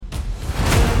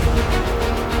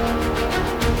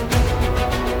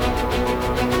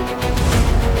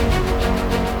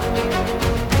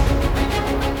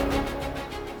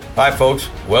Hi folks,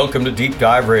 welcome to Deep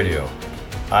Dive Radio.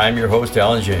 I'm your host,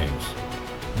 Alan James.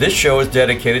 This show is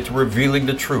dedicated to revealing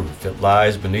the truth that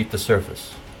lies beneath the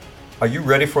surface. Are you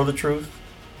ready for the truth?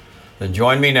 Then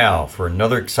join me now for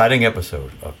another exciting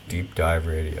episode of Deep Dive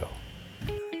Radio.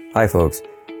 Hi folks,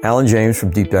 Alan James from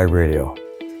Deep Dive Radio.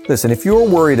 Listen, if you're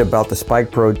worried about the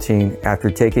spike protein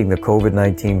after taking the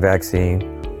COVID-19 vaccine,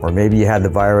 or maybe you had the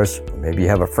virus, or maybe you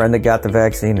have a friend that got the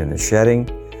vaccine and is shedding,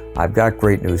 I've got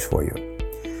great news for you.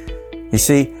 You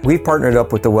see, we've partnered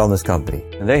up with the wellness company,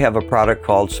 and they have a product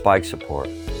called Spike Support.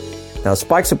 Now,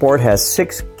 Spike Support has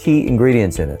 6 key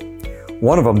ingredients in it,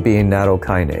 one of them being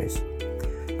nattokinase.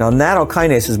 Now,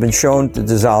 nattokinase has been shown to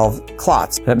dissolve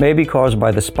clots that may be caused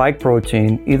by the spike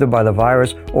protein, either by the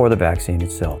virus or the vaccine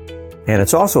itself. And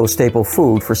it's also a staple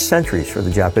food for centuries for the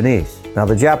Japanese. Now,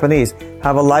 the Japanese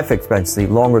have a life expectancy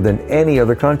longer than any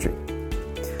other country.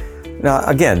 Now,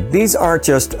 again, these aren't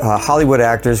just Hollywood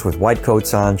actors with white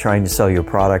coats on trying to sell your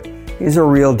product. These are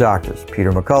real doctors.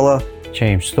 Peter McCullough,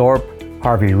 James Thorpe,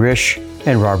 Harvey Risch,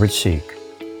 and Robert Seek.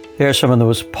 They are some of the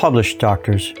most published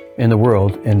doctors in the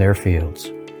world in their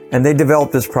fields. And they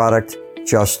developed this product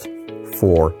just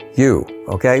for you,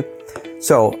 okay?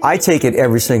 So I take it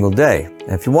every single day.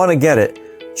 And if you want to get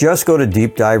it, just go to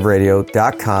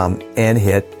deepdiveradio.com and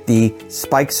hit the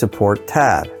Spike Support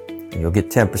tab, and you'll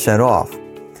get 10% off.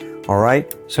 All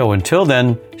right? So until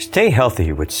then, stay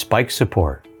healthy with Spike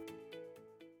Support.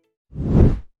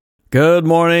 Good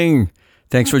morning.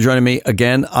 Thanks for joining me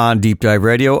again on Deep Dive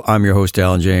Radio. I'm your host,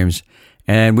 Alan James,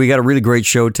 and we got a really great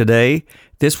show today.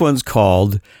 This one's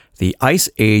called The Ice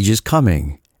Age is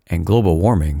Coming, and Global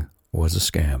Warming Was a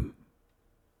Scam.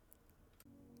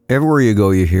 Everywhere you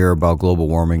go, you hear about global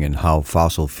warming and how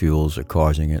fossil fuels are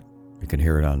causing it. You can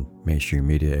hear it on mainstream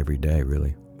media every day,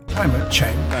 really. Climate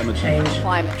change. Climate change.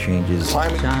 Climate changes.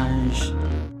 Climate change.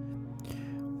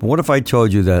 But what if I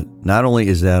told you that not only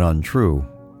is that untrue,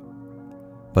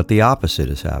 but the opposite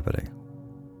is happening?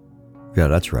 Yeah,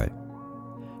 that's right.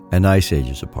 An ice age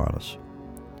is upon us.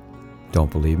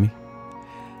 Don't believe me?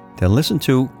 Then listen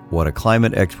to what a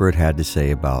climate expert had to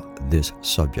say about this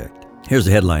subject. Here's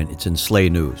the headline. It's in Slay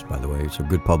News, by the way. It's a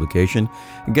good publication.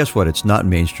 And guess what? It's not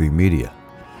mainstream media.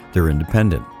 They're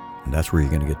independent. And that's where you're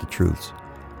going to get the truths.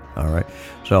 All right.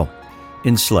 So,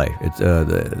 in Slay,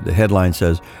 the headline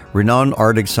says, renowned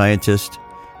Arctic scientist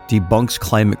debunks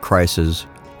climate crisis,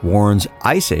 warns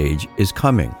ice age is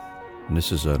coming. And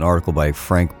this is an article by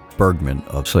Frank Bergman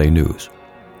of Slay News.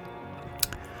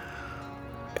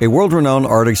 A world-renowned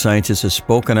Arctic scientist has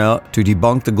spoken out to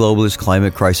debunk the globalist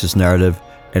climate crisis narrative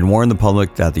and warned the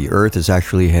public that the Earth is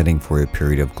actually heading for a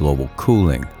period of global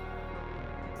cooling.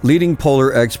 Leading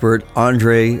polar expert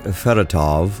Andrei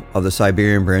Fedotov of the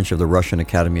Siberian branch of the Russian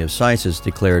Academy of Sciences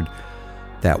declared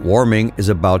that warming is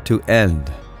about to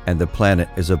end and the planet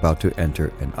is about to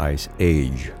enter an ice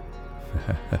age.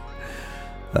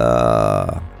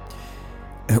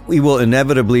 We will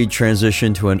inevitably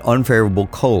transition to an unfavorable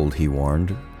cold, he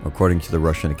warned, according to the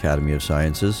Russian Academy of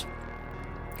Sciences.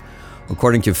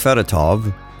 According to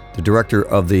Fedotov, the director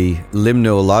of the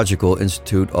Limnological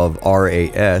Institute of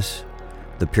RAS,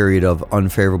 the period of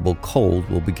unfavorable cold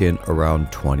will begin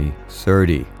around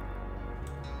 2030.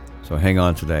 So hang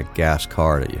on to that gas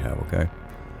car that you have, okay?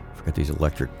 Forget these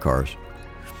electric cars.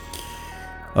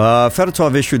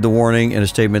 Fedotov issued the warning in a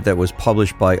statement that was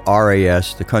published by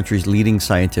RAS, the country's leading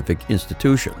scientific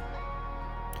institution.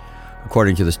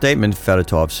 According to the statement,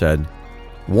 Fedotov said,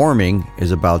 warming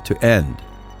is about to end.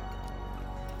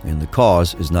 And the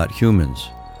cause is not humans,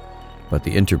 but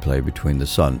the interplay between the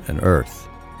sun and Earth.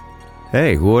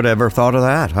 Hey, who would ever thought of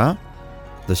that, huh?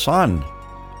 The sun.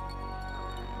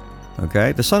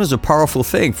 Okay? The sun is a powerful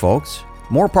thing, folks.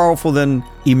 More powerful than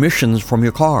emissions from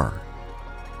your car.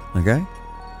 Okay?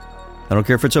 I don't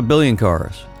care if it's a billion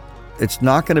cars. It's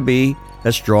not going to be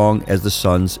as strong as the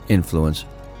sun's influence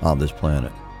on this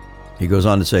planet. He goes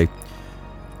on to say,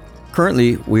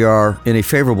 currently, we are in a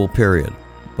favorable period,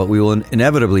 but we will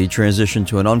inevitably transition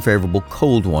to an unfavorable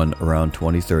cold one around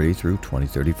 2030 through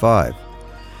 2035.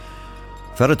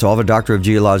 Fedotov, a doctor of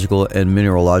geological and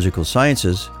mineralogical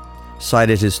sciences,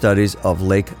 cited his studies of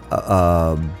Lake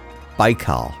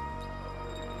Baikal. I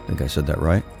think I said that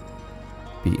right.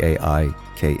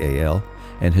 Baikal,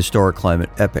 and historic climate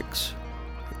epochs.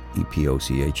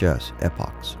 EPOCHS,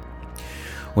 epochs.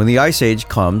 When the ice age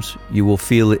comes, you will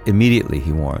feel it immediately,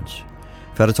 he warns.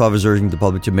 Fedotov is urging the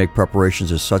public to make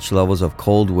preparations as such levels of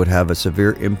cold would have a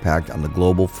severe impact on the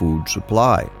global food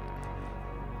supply.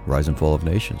 Rise and Fall of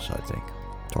Nations, I think.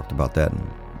 Talked about that in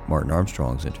Martin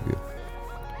Armstrong's interview.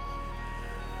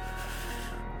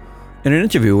 In an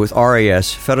interview with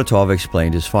RAS, Fedotov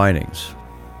explained his findings.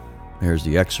 Here's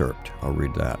the excerpt. I'll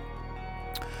read that.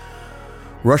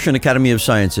 Russian Academy of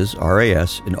Sciences,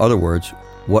 RAS, in other words,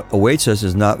 what awaits us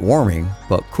is not warming,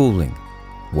 but cooling.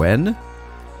 When?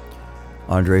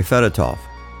 Andrei Fedotov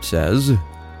says,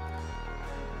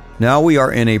 now we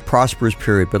are in a prosperous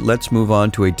period, but let's move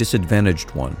on to a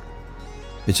disadvantaged one.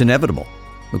 It's inevitable.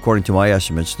 According to my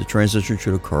estimates, the transition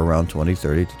should occur around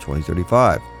 2030 to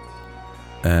 2035.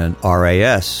 And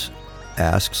RAS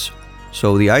asks,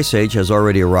 so the Ice Age has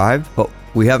already arrived, but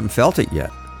we haven't felt it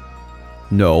yet.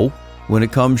 No, when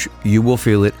it comes, you will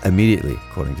feel it immediately,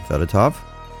 according to Fedotov.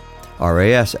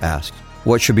 RAS asks,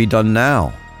 what should be done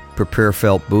now? Prepare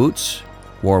felt boots,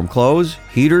 warm clothes,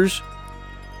 heaters?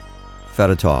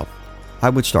 Fedotov, I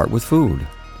would start with food.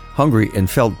 Hungry and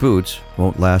felt boots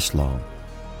won't last long,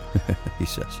 he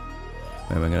says.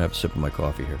 I'm going to have a sip of my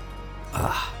coffee here.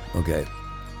 Okay.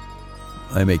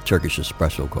 I make Turkish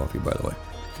espresso coffee, by the way.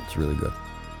 It's really good.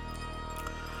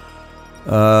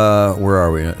 Where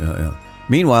are we?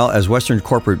 Meanwhile, as Western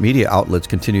corporate media outlets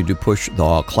continue to push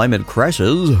the climate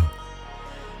crisis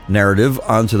narrative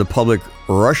onto the public,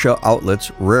 Russia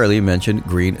outlets rarely mention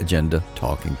green agenda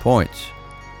talking points.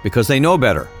 Because they know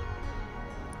better.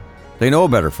 They know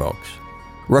better, folks.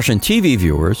 Russian TV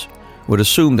viewers would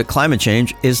assume that climate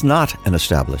change is not an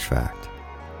established fact.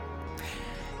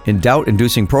 In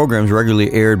doubt-inducing programs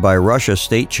regularly aired by Russia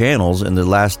state channels in the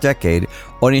last decade,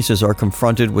 audiences are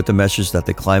confronted with the message that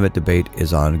the climate debate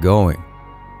is ongoing.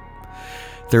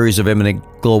 Theories of imminent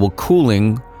global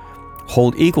cooling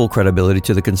hold equal credibility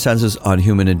to the consensus on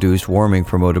human-induced warming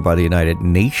promoted by the United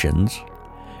Nations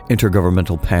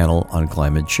Intergovernmental Panel on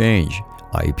Climate Change,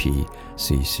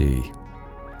 IPCC.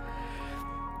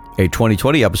 A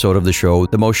 2020 episode of the show,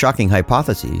 The Most Shocking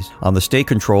Hypotheses, on the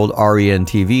state-controlled REN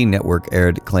TV network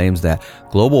aired claims that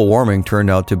global warming turned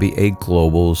out to be a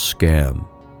global scam.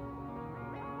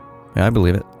 Yeah, I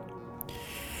believe it.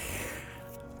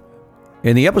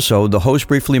 In the episode, the host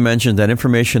briefly mentioned that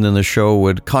information in the show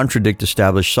would contradict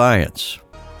established science.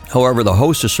 However, the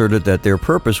host asserted that their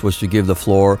purpose was to give the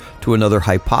floor to another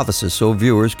hypothesis so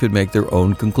viewers could make their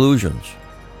own conclusions.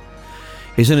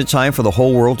 Isn't it time for the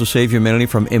whole world to save humanity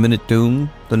from imminent doom?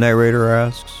 The narrator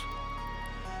asks.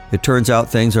 It turns out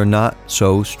things are not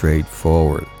so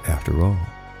straightforward, after all.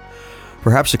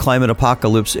 Perhaps the climate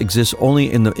apocalypse exists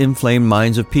only in the inflamed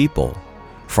minds of people,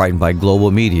 frightened by global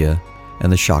media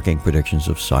and the shocking predictions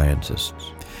of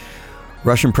scientists.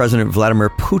 Russian President Vladimir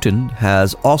Putin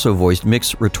has also voiced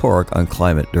mixed rhetoric on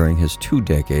climate during his 2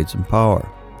 decades in power.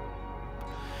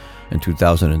 In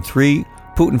 2003,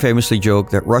 Putin famously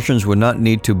joked that Russians would not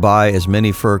need to buy as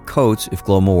many fur coats if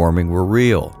global warming were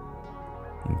real.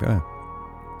 Okay.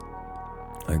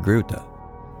 I agree with that.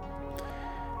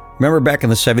 Remember back in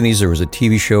the 70s, there was a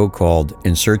TV show called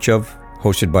In Search Of,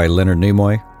 hosted by Leonard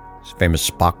Nimoy, his famous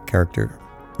Spock character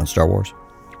on Star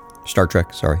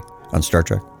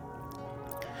Trek.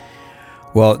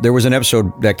 Well, there was an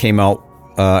episode that came out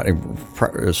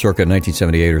circa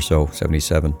 1978 or so,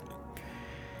 77,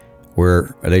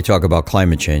 where they talk about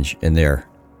climate change in there.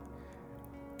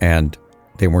 And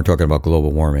they weren't talking about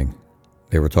global warming.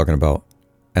 They were talking about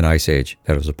an ice age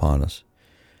that was upon us.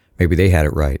 Maybe they had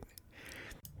it right.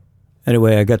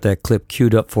 Anyway, I got that clip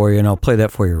queued up for you, and I'll play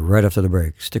that for you right after the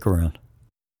break. Stick around.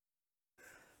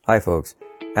 Hi, folks.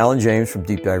 Alan James from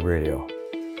Deep Dive Radio.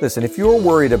 Listen, if you're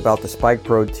worried about the spike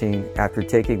protein after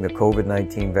taking the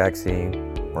COVID-19 vaccine,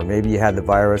 or maybe you had the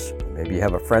virus, or maybe you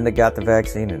have a friend that got the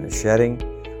vaccine and is shedding,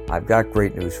 I've got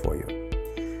great news for you.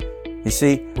 You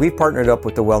see, we've partnered up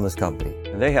with the Wellness Company,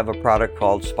 and they have a product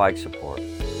called Spike Support.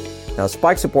 Now,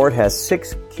 Spike Support has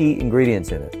 6 key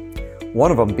ingredients in it, one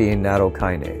of them being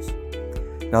nattokinase.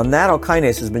 Now,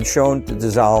 nattokinase has been shown to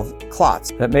dissolve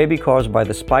clots that may be caused by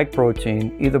the spike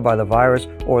protein, either by the virus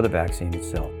or the vaccine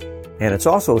itself. And it's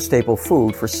also a staple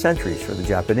food for centuries for the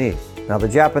Japanese. Now, the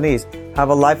Japanese have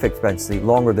a life expectancy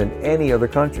longer than any other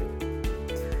country.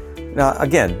 Now,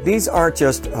 again, these aren't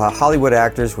just Hollywood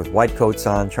actors with white coats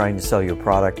on trying to sell you a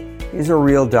product. These are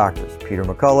real doctors. Peter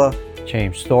McCullough,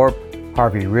 James Thorpe,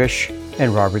 Harvey Risch,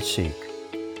 and Robert Seek.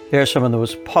 They're some of the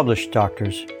most published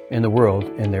doctors in the world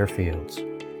in their fields.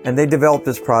 And they developed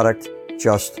this product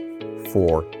just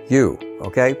for you,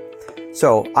 okay?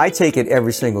 So I take it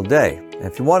every single day. And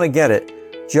if you want to get it,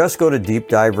 just go to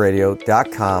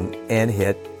deepdiveradio.com and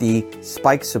hit the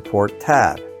Spike Support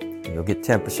tab. And you'll get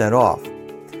 10% off.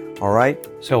 All right?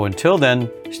 So until then,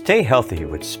 stay healthy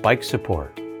with Spike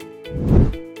Support.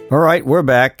 All right, we're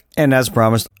back. And as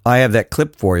promised, I have that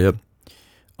clip for you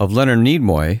of Leonard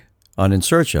Nimoy on In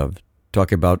Search Of,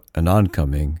 talking about an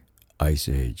oncoming ice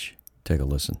age. Take a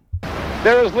listen.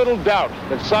 There is little doubt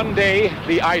that someday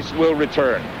the ice will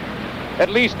return. At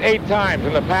least 8 times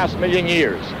in the past million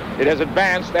years, it has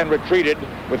advanced and retreated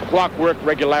with clockwork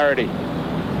regularity.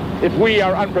 If we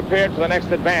are unprepared for the next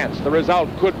advance, the result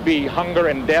could be hunger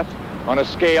and death on a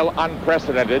scale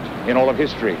unprecedented in all of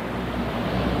history.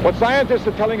 What scientists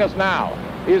are telling us now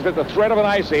is that the threat of an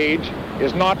ice age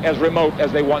is not as remote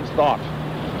as they once thought.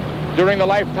 During the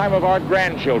lifetime of our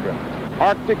grandchildren,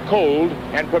 Arctic cold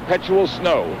and perpetual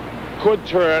snow could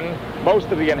turn most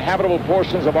of the inhabitable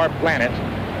portions of our planet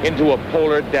into a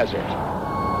polar desert.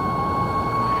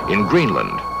 In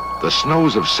Greenland, the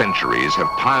snows of centuries have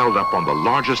piled up on the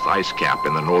largest ice cap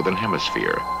in the northern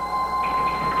hemisphere.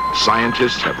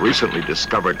 Scientists have recently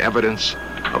discovered evidence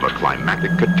of a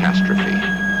climatic catastrophe.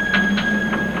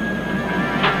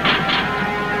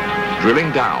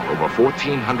 Drilling down over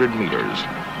 1,400 meters,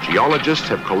 geologists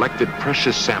have collected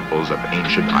precious samples of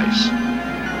ancient ice.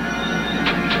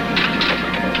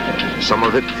 Some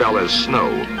of it fell as snow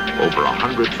over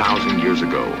 100,000 years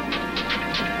ago.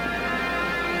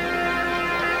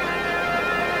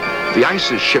 The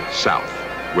ice is shipped south,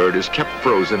 where it is kept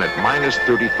frozen at minus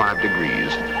 35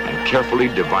 degrees and carefully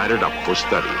divided up for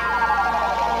study.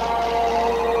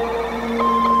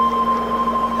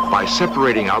 By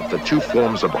separating out the 2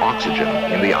 forms of oxygen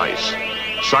in the ice,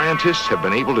 scientists have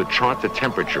been able to chart the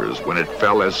temperatures when it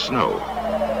fell as snow.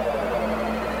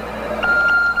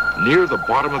 Near the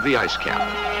bottom of the ice cap,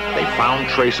 they found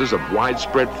traces of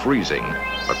widespread freezing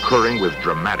occurring with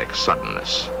dramatic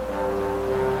suddenness.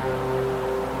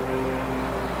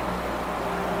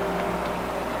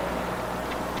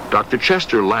 Dr.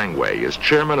 Chester Langway is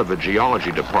chairman of the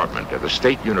geology department at the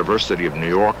State University of New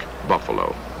York,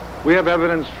 Buffalo. We have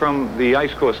evidence from the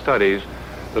ice core studies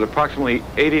that approximately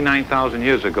 89,000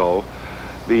 years ago,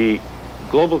 the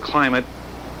global climate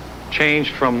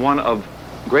changed from one of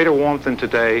greater warmth than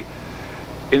today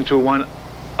into one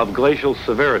of glacial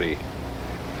severity.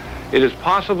 It is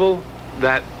possible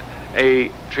that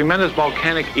a tremendous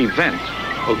volcanic event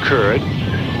occurred,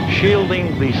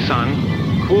 shielding the sun,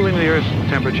 cooling the Earth's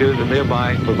temperatures, and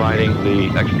thereby providing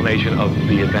the explanation of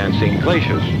the advancing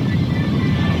glaciers.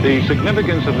 The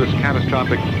significance of this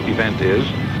catastrophic event is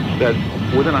that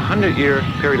within a 100-year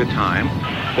period of time,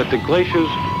 that the glaciers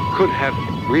could have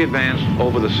re-advanced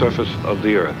over the surface of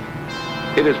the Earth.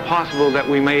 It is possible that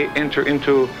we may enter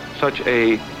into such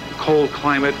a cold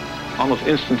climate almost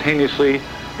instantaneously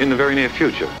in the very near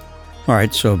future. All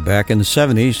right, so back in the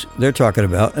 70s, they're talking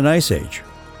about an ice age.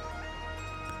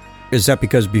 Is that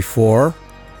because before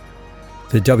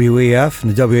the WEF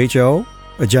and the WHO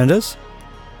agendas?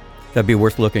 That'd be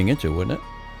worth looking into, wouldn't it?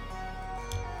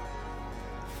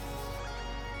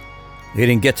 They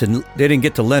didn't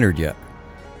get to Leonard yet.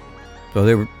 So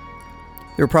they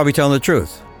were probably telling the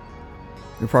truth.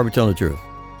 They're probably telling the truth.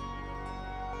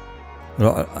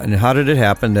 And how did it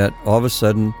happen that all of a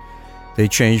sudden they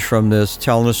changed from this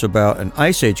telling us about an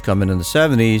ice age coming in the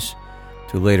 70s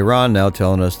to later on now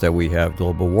telling us that we have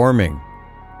global warming?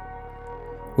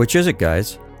 Which is it,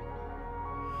 guys?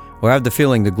 Well, I have the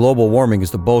feeling the global warming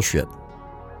is the bullshit.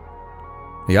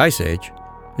 The ice age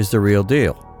is the real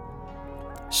deal.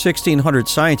 1,600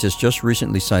 scientists just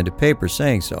recently signed a paper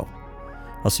saying so.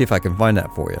 I'll see if I can find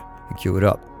that for you and cue it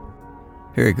up.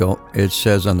 Here you go. It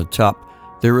says on the top,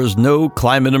 there is no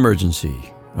climate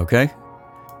emergency. Okay?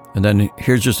 And then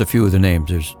here's just a few of the names.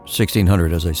 There's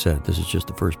 1,600, as I said. This is just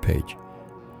the first page.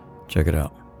 Check it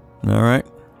out. All right?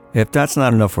 If that's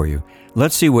not enough for you,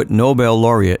 let's see what Nobel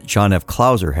laureate John F.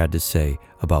 Clauser had to say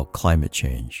about climate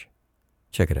change.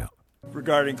 Check it out.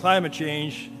 Regarding climate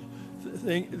change,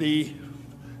 the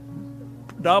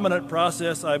predominant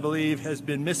process, I believe, has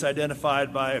been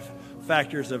misidentified by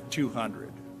factors of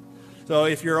 200. So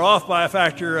if you're off by a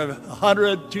factor of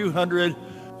 100, 200,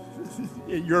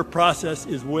 your process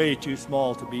is way too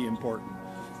small to be important.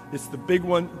 It's the big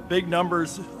one. Big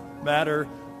numbers matter.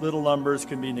 Little numbers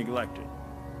can be neglected.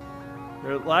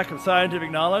 The lack of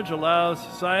scientific knowledge allows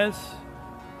science,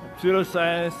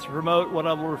 pseudoscience, to promote what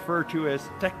I will refer to as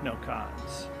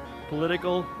technocons,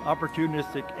 political,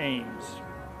 opportunistic aims.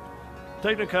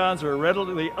 Technocons are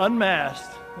readily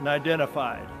unmasked and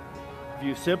identified if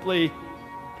you simply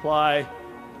apply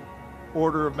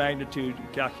order of magnitude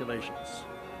calculations.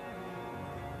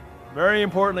 Very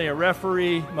importantly, a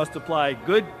referee must apply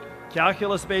good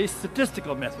calculus-based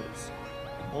statistical methods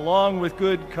along with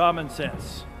good common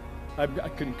sense. I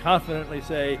can confidently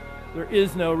say there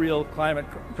is no real climate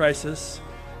crisis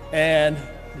and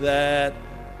that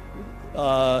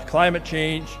climate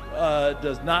change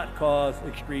does not cause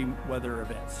extreme weather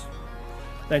events.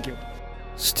 Thank you.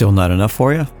 Still not enough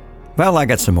for you? Well, I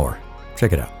got some more.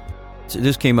 Check it out. So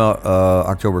this came out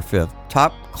October 5th.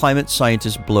 Top climate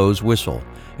scientist blows whistle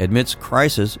admits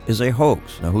crisis is a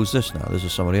hoax. Now, who's this now? This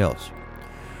is somebody else.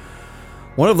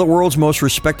 One of the world's most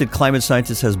respected climate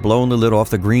scientists has blown the lid off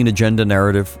the green agenda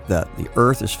narrative that the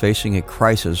Earth is facing a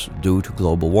crisis due to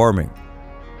global warming.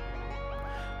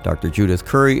 Dr. Judith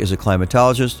Curry is a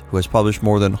climatologist who has published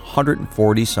more than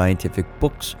 140 scientific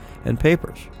books and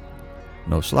papers.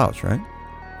 No slouch, right?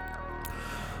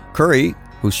 Curry,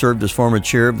 who served as former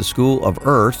chair of the School of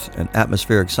Earth and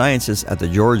Atmospheric Sciences at the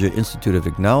Georgia Institute of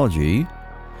Technology,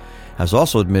 has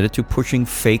also admitted to pushing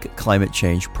fake climate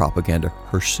change propaganda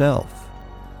herself.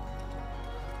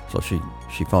 So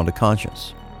she found a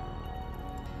conscience.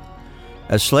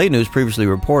 As Slate News previously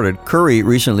reported, Curry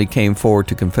recently came forward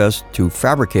to confess to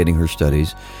fabricating her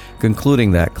studies,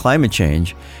 concluding that climate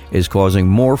change is causing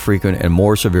more frequent and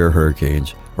more severe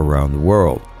hurricanes around the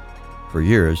world. For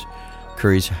years,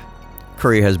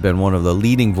 Curry has been one of the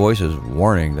leading voices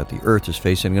warning that the Earth is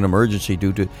facing an emergency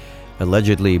due to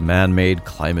allegedly man-made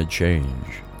climate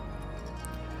change.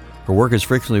 Her work has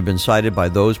frequently been cited by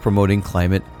those promoting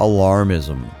climate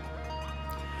alarmism.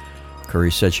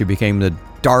 Curry said she became the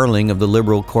darling of the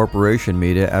liberal corporation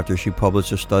media after she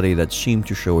published a study that seemed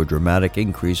to show a dramatic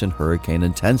increase in hurricane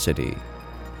intensity.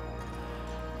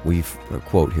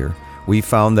 Quote here, "We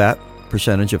found that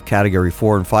percentage of Category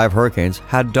 4 and 5 hurricanes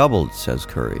had doubled," says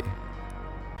Curry.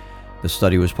 The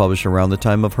study was published around the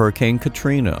time of Hurricane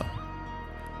Katrina.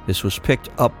 This was picked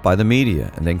up by the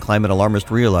media, and then climate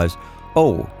alarmists realized,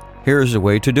 "Oh, here's a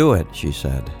way to do it," she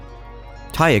said.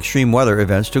 "Tie extreme weather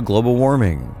events to global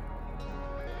warming."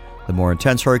 The more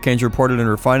intense hurricanes reported in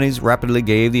her findings rapidly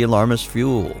gave the alarmists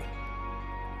fuel.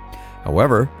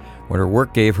 However, when her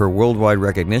work gave her worldwide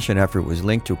recognition after it was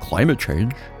linked to climate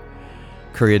change,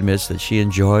 Curry admits that she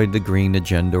enjoyed the green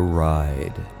agenda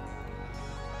ride.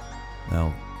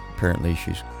 Now, apparently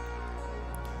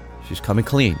she's coming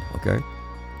clean, okay?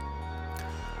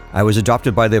 "I was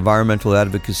adopted by the environmental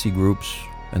advocacy groups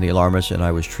and the alarmists, and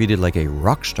I was treated like a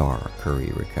rock star,"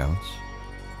 Curry recounts.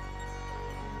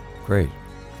 Great.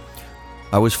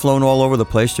 "I was flown all over the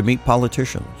place to meet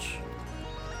politicians."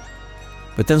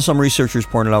 But then some researchers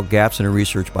pointed out gaps in her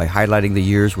research by highlighting the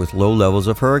years with low levels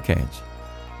of hurricanes.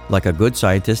 "Like a good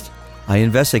scientist, I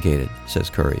investigated," says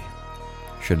Curry.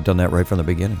 Should have done that right from the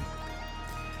beginning.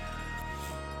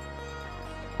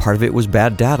 Part of it was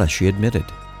bad data, she admitted.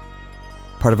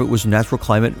 Part of it was natural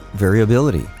climate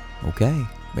variability. Okay,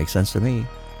 makes sense to me.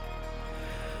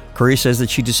 Curry says that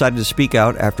she decided to speak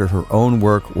out after her own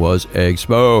work was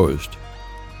exposed.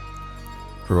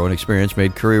 Her own experience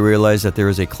made Curry realize that there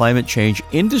is a climate change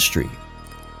industry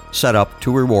set up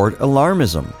to reward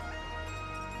alarmism.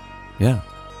 Yeah,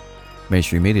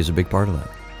 mainstream media is a big part of that.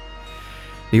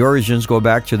 The origins go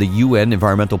back to the UN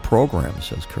environmental program,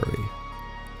 says Curry.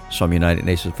 Some United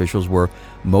Nations officials were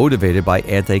motivated by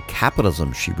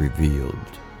anti-capitalism, she revealed.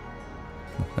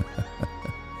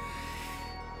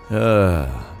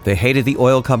 They hated the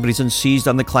oil companies and seized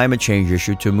on the climate change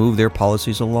issue to move their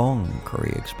policies along,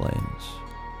 Curry explains.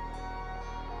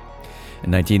 In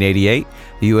 1988,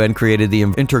 the UN created the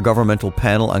Intergovernmental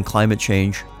Panel on Climate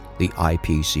Change, the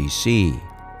IPCC.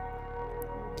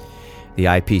 The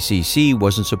IPCC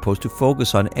wasn't supposed to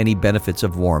focus on any benefits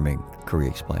of warming, Curry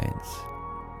explains.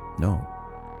 No.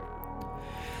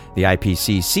 The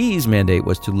IPCC's mandate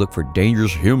was to look for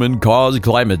dangerous human-caused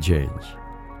climate change,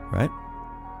 right?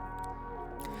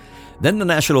 Then the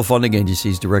national funding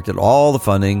agencies directed all the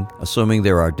funding, assuming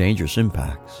there are dangerous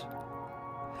impacts.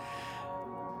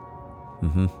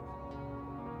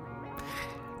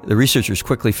 The researchers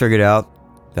quickly figured out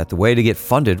that the way to get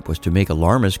funded was to make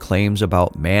alarmist claims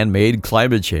about man-made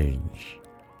climate change.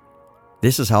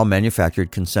 This is how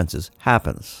manufactured consensus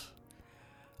happens.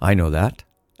 I know that,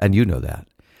 and you know that.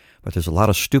 But there's a lot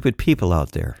of stupid people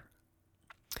out there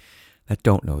that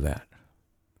don't know that.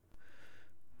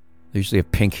 They usually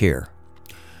have pink hair.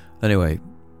 Anyway,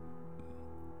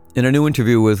 in a new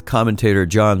interview with commentator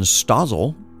John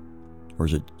Stossel, or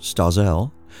is it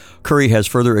Stossel, Curry has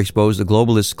further exposed the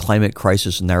globalist climate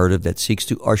crisis narrative that seeks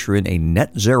to usher in a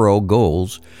net zero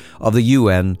goals of the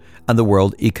UN and the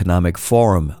World Economic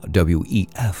Forum,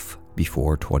 WEF,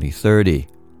 before 2030.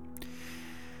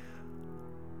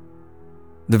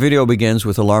 The video begins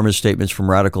with alarmist statements from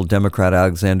radical Democrat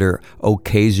Alexander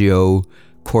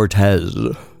Ocasio-Cortez,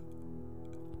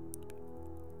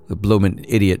 the bloomin'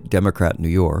 idiot Democrat in New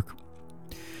York,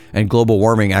 and global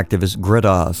warming activist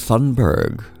Greta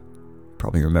Thunberg.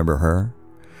 Probably remember her.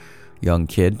 Young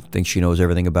kid, thinks she knows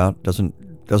everything about, doesn't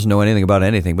know anything about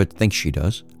anything, but thinks she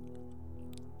does.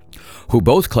 Who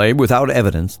both claim without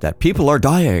evidence that people are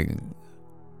dying.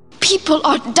 People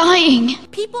are dying.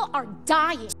 People are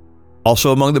dying.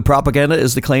 Also among the propaganda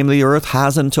is the claim the Earth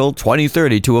has until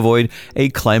 2030 to avoid a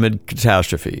climate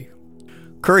catastrophe.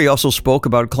 Curry also spoke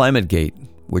about ClimateGate,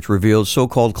 which revealed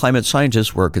so-called climate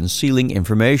scientists were concealing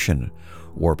information,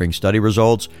 warping study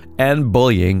results, and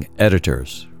bullying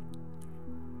editors.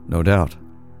 No doubt.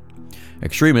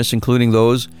 Extremists, including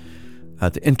those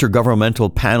at the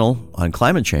Intergovernmental Panel on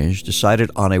Climate Change, decided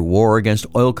on a war against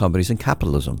oil companies and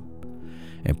capitalism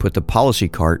and put the policy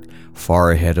cart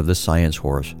far ahead of the science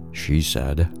horse, she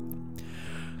said.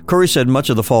 Curry said much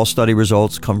of the false study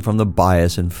results come from the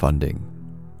bias in funding.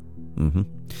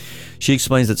 She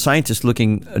explains that scientists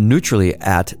looking neutrally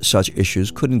at such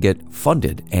issues couldn't get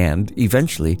funded, and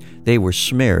eventually they were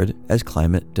smeared as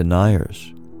climate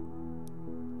deniers.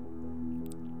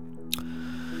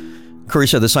 Curry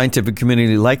said the scientific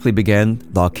community likely began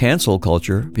the cancel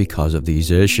culture because of these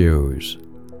issues.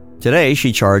 Today,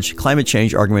 she charged climate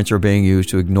change arguments are being used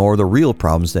to ignore the real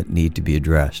problems that need to be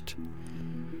addressed.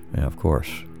 Yeah, of course.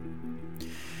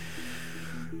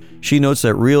 She notes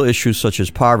that real issues such as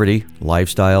poverty,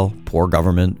 lifestyle, poor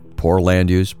government, poor land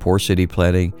use, poor city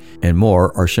planning, and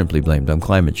more are simply blamed on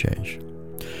climate change.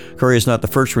 Curry is not the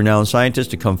first renowned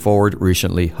scientist to come forward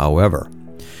recently, however.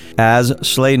 As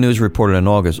Slate News reported in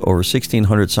August, over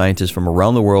 1,600 scientists from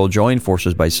around the world joined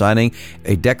forces by signing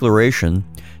a declaration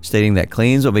stating that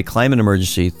claims of a climate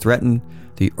emergency threaten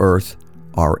the Earth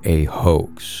are a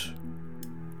hoax.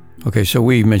 Okay, so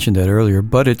we mentioned that earlier,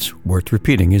 but it's worth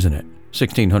repeating, isn't it?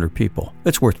 1,600 people.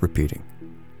 It's worth repeating.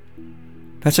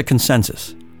 That's a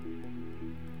consensus.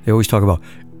 They always talk about,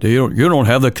 you don't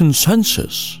have the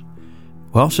consensus.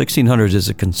 Well, 1,600 is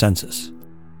a consensus.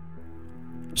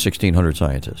 1,600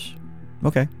 scientists.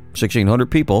 Okay,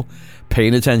 1,600 people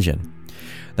paying attention.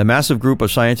 The massive group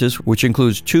of scientists, which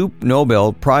includes 2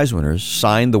 Nobel Prize winners,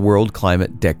 signed the World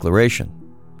Climate Declaration,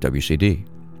 WCD.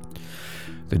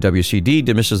 The WCD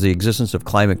dismisses the existence of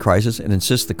climate crisis and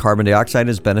insists that carbon dioxide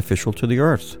is beneficial to the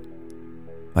Earth.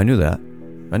 I knew that.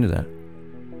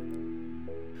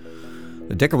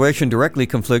 The declaration directly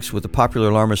conflicts with the popular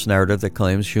alarmist narrative that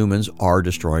claims humans are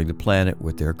destroying the planet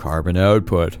with their carbon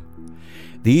output.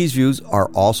 These views are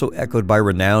also echoed by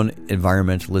renowned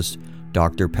environmentalist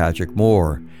Dr. Patrick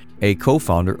Moore, a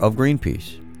co-founder of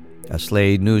Greenpeace. As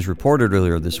Slate News reported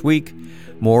earlier this week,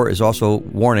 Moore is also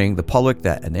warning the public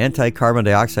that an anti-carbon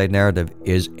dioxide narrative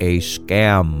is a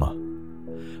scam.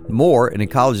 Moore, an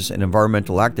ecologist and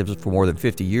environmental activist for more than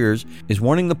 50 years, is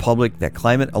warning the public that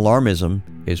climate alarmism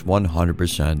is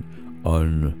 100%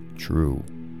 untrue.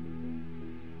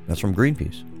 That's from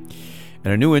Greenpeace.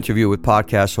 In a new interview with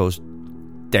podcast host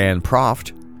Dan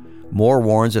Proft, Moore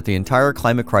warns that the entire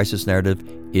climate crisis narrative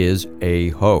is a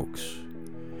hoax.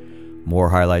 Moore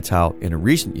highlights how, in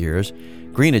recent years,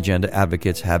 green agenda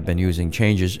advocates have been using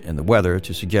changes in the weather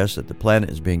to suggest that the planet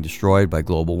is being destroyed by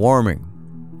global warming.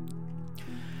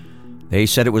 They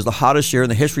said it was the hottest year in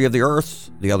the history of the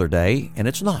Earth the other day, and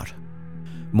it's not.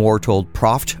 Moore told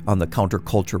Proft on the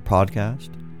Counterculture podcast.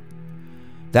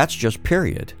 That's just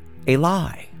period. A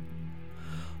lie.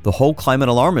 The whole climate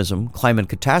alarmism, climate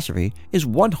catastrophe, is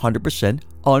 100%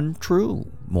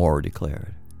 untrue, Moore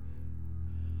declared.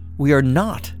 We are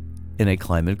not in a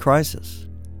climate crisis.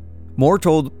 Moore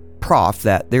told Proft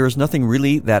that there is nothing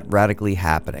really that radically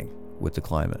happening with the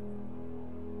climate.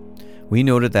 We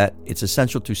noted that it's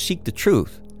essential to seek the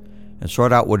truth and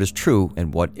sort out what is true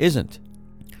and what isn't.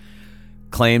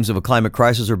 Claims of a climate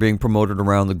crisis are being promoted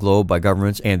around the globe by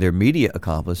governments and their media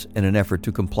accomplices in an effort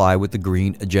to comply with the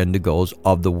green agenda goals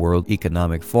of the World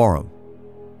Economic Forum,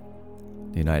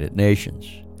 the United Nations,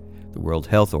 the World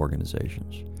Health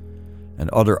Organizations, and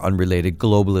other unrelated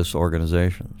globalist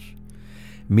organizations.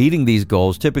 Meeting these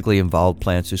goals typically involve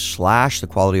plans to slash the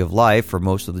quality of life for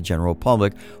most of the general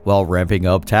public while ramping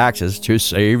up taxes to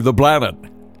save the planet.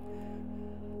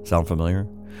 Sound familiar?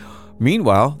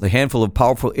 Meanwhile, the handful of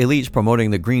powerful elites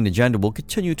promoting the green agenda will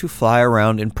continue to fly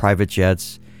around in private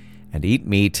jets and eat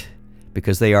meat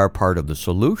because they are part of the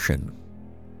solution.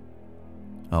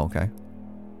 Oh, okay.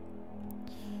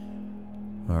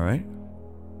 All right.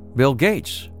 Bill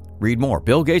Gates. Read more.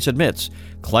 Bill Gates admits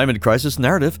climate crisis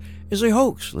narrative is a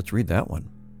hoax. Let's read that one.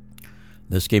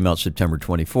 This came out September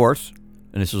 24th,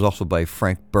 and this is also by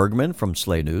Frank Bergman from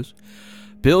Slate News.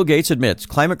 Bill Gates admits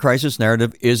climate crisis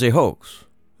narrative is a hoax.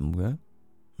 Okay.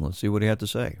 Let's see what he had to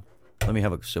say. Let me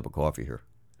have a sip of coffee here.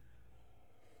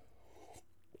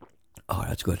 Oh,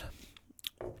 that's good.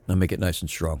 I'll make it nice and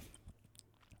strong.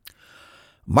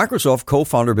 Microsoft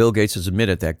co-founder Bill Gates has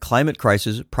admitted that climate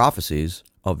crisis prophecies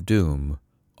of doom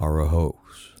are a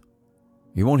hoax.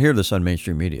 You won't hear this on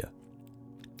mainstream media.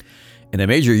 In a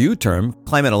major U-turn,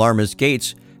 climate alarmist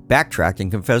Gates backtracked and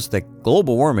confessed that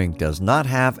global warming does not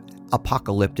have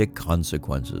apocalyptic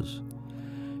consequences.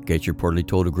 Gates reportedly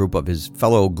told a group of his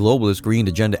fellow globalist green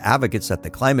agenda advocates that the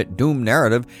climate doom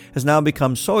narrative has now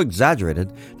become so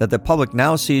exaggerated that the public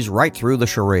now sees right through the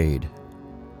charade.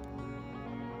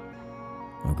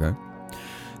 Okay.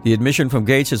 The admission from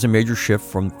Gates is a major shift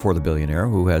for the billionaire,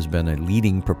 who has been a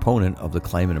leading proponent of the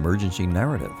climate emergency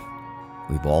narrative.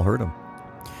 We've all heard him.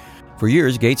 For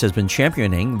years, Gates has been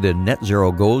championing the net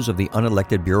zero goals of the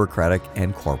unelected bureaucratic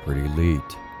and corporate elite.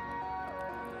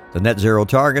 The net zero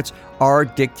targets are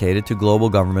dictated to global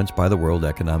governments by the World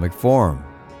Economic Forum.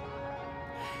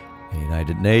 The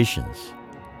United Nations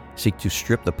seek to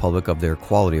strip the public of their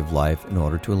quality of life in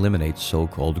order to eliminate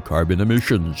so-called carbon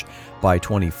emissions by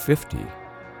 2050.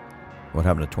 What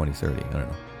happened to 2030? I don't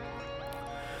know.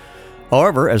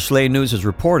 However, as Slate News has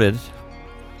reported,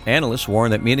 analysts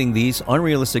warn that meeting these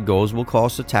unrealistic goals will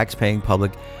cost the tax-paying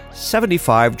public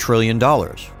 $75 trillion.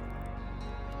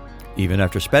 Even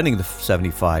after spending the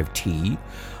 75T,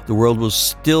 the world will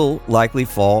still likely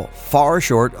fall far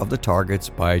short of the targets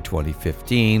by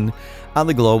 2015, and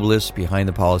the globalists behind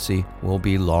the policy will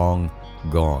be long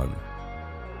gone.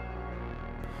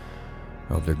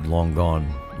 Well, they're long gone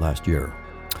last year.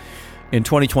 In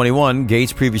 2021,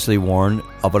 Gates previously warned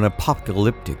of an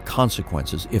apocalyptic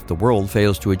consequences if the world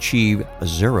fails to achieve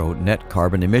zero net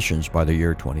carbon emissions by the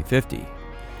year 2050.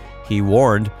 He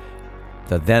warned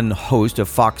the then host of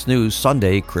Fox News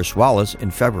Sunday, Chris Wallace,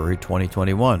 in February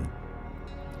 2021.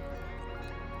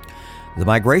 The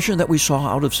migration that we saw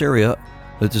out of Syria,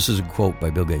 this is a quote by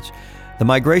Bill Gates, the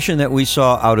migration that we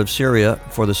saw out of Syria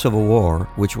for the civil war,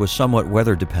 which was somewhat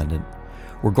weather dependent,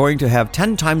 we're going to have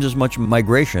 10 times as much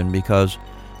migration because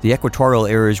the equatorial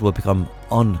areas will become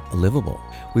unlivable.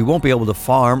 We won't be able to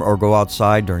farm or go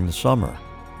outside during the summer.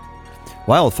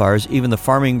 Wildfires, even the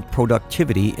farming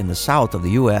productivity in the south of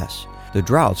the U.S., the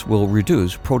droughts will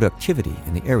reduce productivity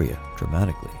in the area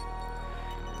dramatically.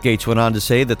 Gates went on to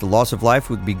say that the loss of life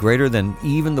would be greater than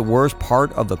even the worst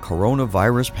part of the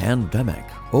coronavirus pandemic.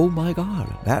 Oh my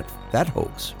God, that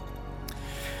hoax.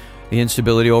 The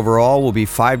instability overall will be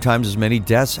 5 times as many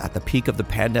deaths at the peak of the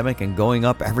pandemic and going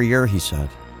up every year, he said.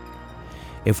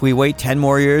 If we wait 10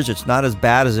 more years, it's not as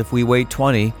bad as if we wait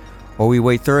 20 or we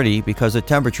wait 30 because the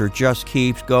temperature just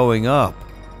keeps going up,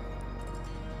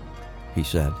 he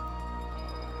said.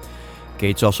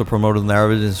 Gates also promoted the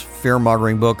narrative in his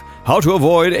fear-mongering book, How to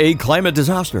Avoid a Climate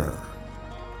Disaster.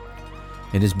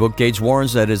 In his book, Gates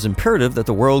warns that it is imperative that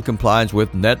the world complies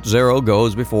with net zero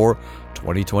goals before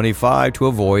 2025 to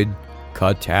avoid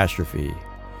catastrophe.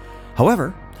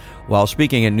 However, while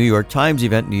speaking at New York Times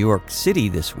event in New York City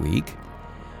this week,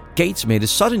 Gates made a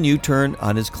sudden U-turn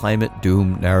on his climate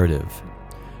doom narrative.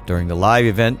 During the live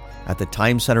event at the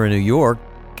Times Center in New York,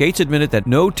 Gates admitted that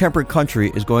no temperate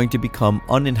country is going to become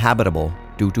uninhabitable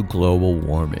due to global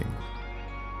warming.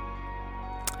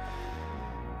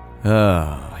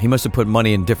 He must have put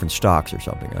money in different stocks or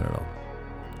something, I don't know.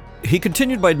 He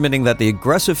continued by admitting that the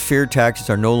aggressive fear tactics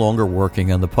are no longer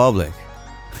working on the public.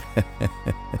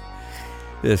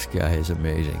 This guy is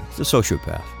amazing. He's a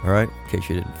sociopath, all right? In case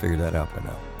you didn't figure that out by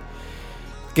now.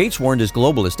 Gates warned his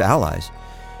globalist allies,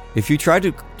 if you try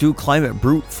to do climate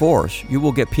brute force, you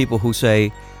will get people who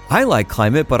say, I like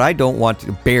climate, but I don't want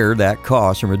to bear that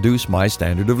cost and reduce my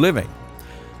standard of living.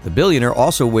 The billionaire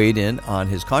also weighed in on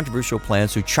his controversial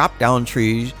plans to chop down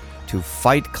trees to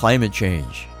fight climate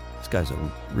change. This guy's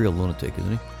a real lunatic,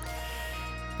 isn't he?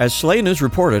 As Slate News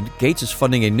reported, Gates is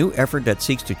funding a new effort that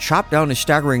seeks to chop down a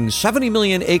staggering 70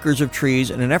 million acres of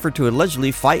trees in an effort to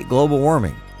allegedly fight global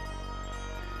warming.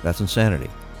 That's insanity.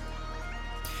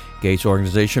 Gates'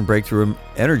 organization, Breakthrough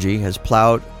Energy, has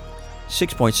plowed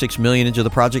 $6.6 million into the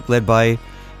project led by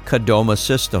Kadoma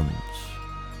Systems,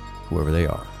 whoever they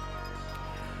are.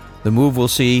 The move will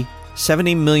see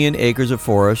 70 million acres of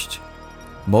forest,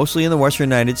 mostly in the western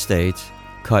United States,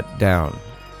 cut down.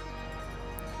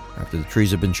 After the trees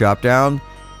have been chopped down,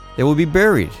 they will be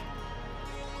buried.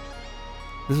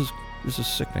 This is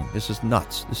sickening. This is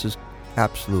nuts. This is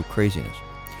absolute craziness.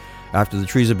 After the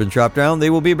trees have been chopped down, they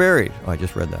will be buried. Oh, I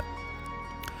just read that.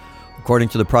 According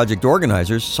to the project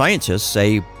organizers, scientists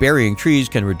say burying trees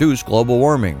can reduce global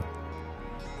warming.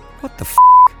 What the f***?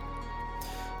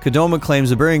 Kadoma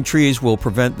claims that burying trees will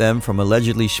prevent them from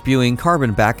allegedly spewing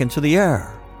carbon back into the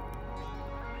air.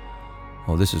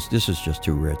 Oh, this is just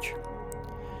too rich.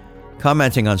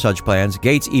 Commenting on such plans,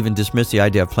 Gates even dismissed the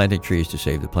idea of planting trees to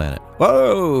save the planet.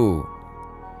 Whoa!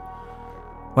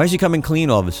 Why is he coming clean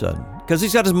all of a sudden? Because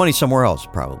he's got his money somewhere else,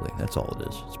 probably. That's all it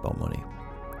is. It's about money.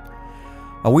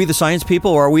 Are we the science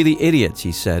people or are we the idiots,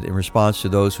 he said, in response to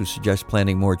those who suggest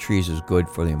planting more trees is good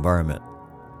for the environment.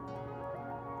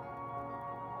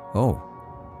 Oh.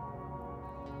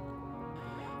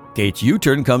 Gates'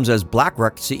 U-turn comes as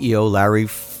BlackRock CEO Larry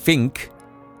Fink,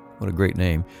 what a great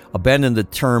name, abandoned the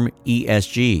term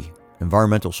ESG,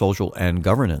 environmental, social, and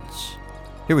governance.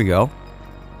 Here we go.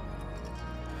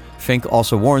 Fink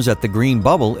also warns that the green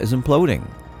bubble is imploding.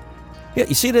 Yeah,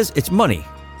 you see this? It's money.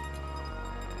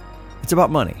 It's about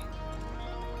money.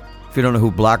 If you don't know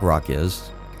who BlackRock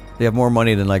is, they have more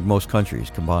money than like most countries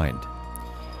combined.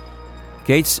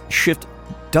 Gates' shift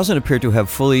doesn't appear to have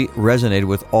fully resonated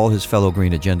with all his fellow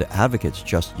Green Agenda advocates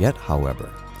just yet,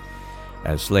 however.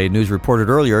 As Slate News reported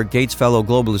earlier, Gates' fellow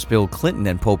globalist Bill Clinton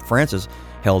and Pope Francis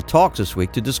held talks this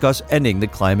week to discuss ending the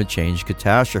climate change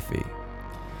catastrophe.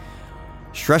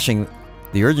 Stressing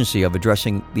the urgency of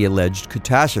addressing the alleged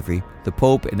catastrophe, the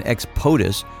Pope and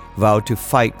ex-POTUS vowed to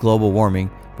fight global warming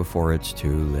before it's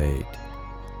too late.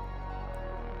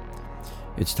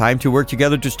 It's time to work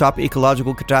together to stop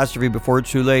ecological catastrophe before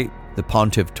it's too late, the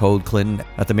pontiff told Clinton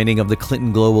at the meeting of the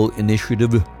Clinton Global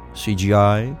Initiative,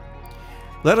 CGI.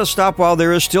 Let us stop while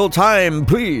there is still time,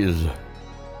 please.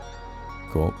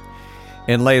 Quote.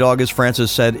 In late August,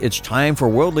 Francis said, it's time for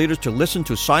world leaders to listen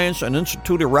to science and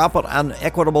institute a rapid and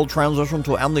equitable transition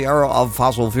to end the era of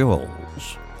fossil fuels.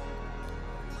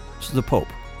 This is the Pope.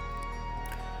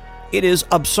 It is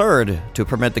absurd to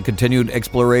permit the continued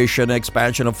exploration and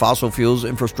expansion of fossil fuels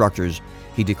infrastructures,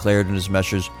 he declared in his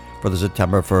message for the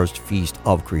September 1st Feast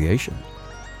of Creation.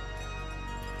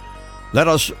 Let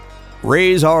us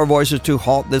raise our voices to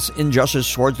halt this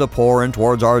injustice towards the poor and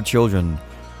towards our children,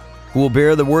 who will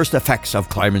bear the worst effects of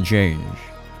climate change.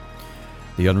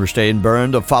 The unrestrained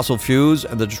burn of fossil fuels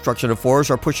and the destruction of forests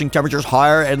are pushing temperatures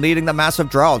higher and leading to massive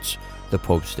droughts, the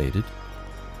Pope stated.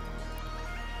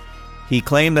 He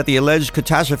claimed that the alleged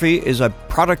catastrophe is a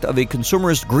product of a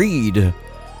consumerist greed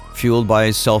fueled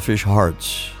by selfish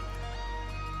hearts.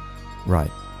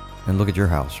 Right. And look at your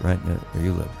house, right? Where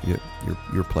you live,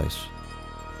 your place.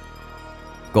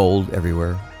 Gold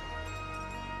everywhere.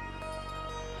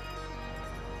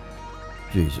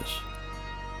 Jesus.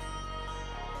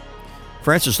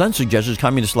 Francis then suggested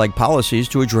communist-like policies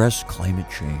to address climate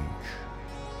change.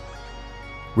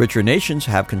 Richer nations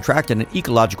have contracted an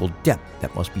ecological debt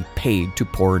that must be paid to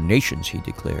poorer nations, he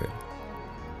declared.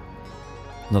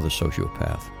 Another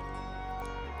sociopath.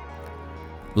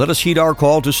 Let us heed our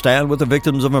call to stand with the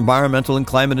victims of environmental and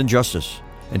climate injustice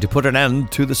and to put an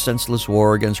end to the senseless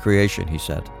war against creation, he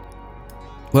said.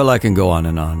 Well, I can go on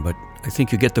and on, but I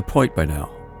think you get the point by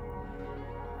now.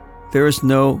 There is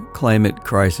no climate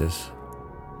crisis.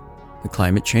 The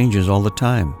climate changes all the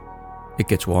time. It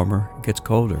gets warmer, it gets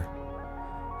colder.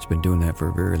 It's been doing that for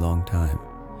a very long time.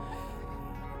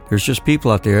 There's just people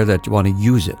out there that want to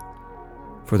use it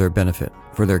for their benefit,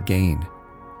 for their gain,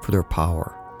 for their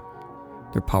power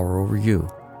over you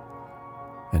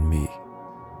and me.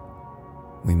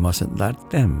 We mustn't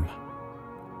let them.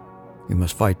 We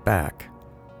must fight back.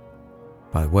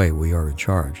 By the way, we are in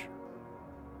charge.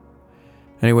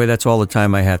 Anyway, that's all the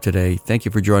time I have today. Thank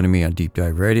you for joining me on Deep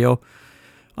Dive Radio.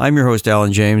 I'm your host,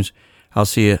 Alan James. I'll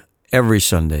see you every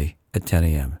Sunday at 10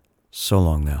 a.m. So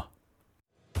long now.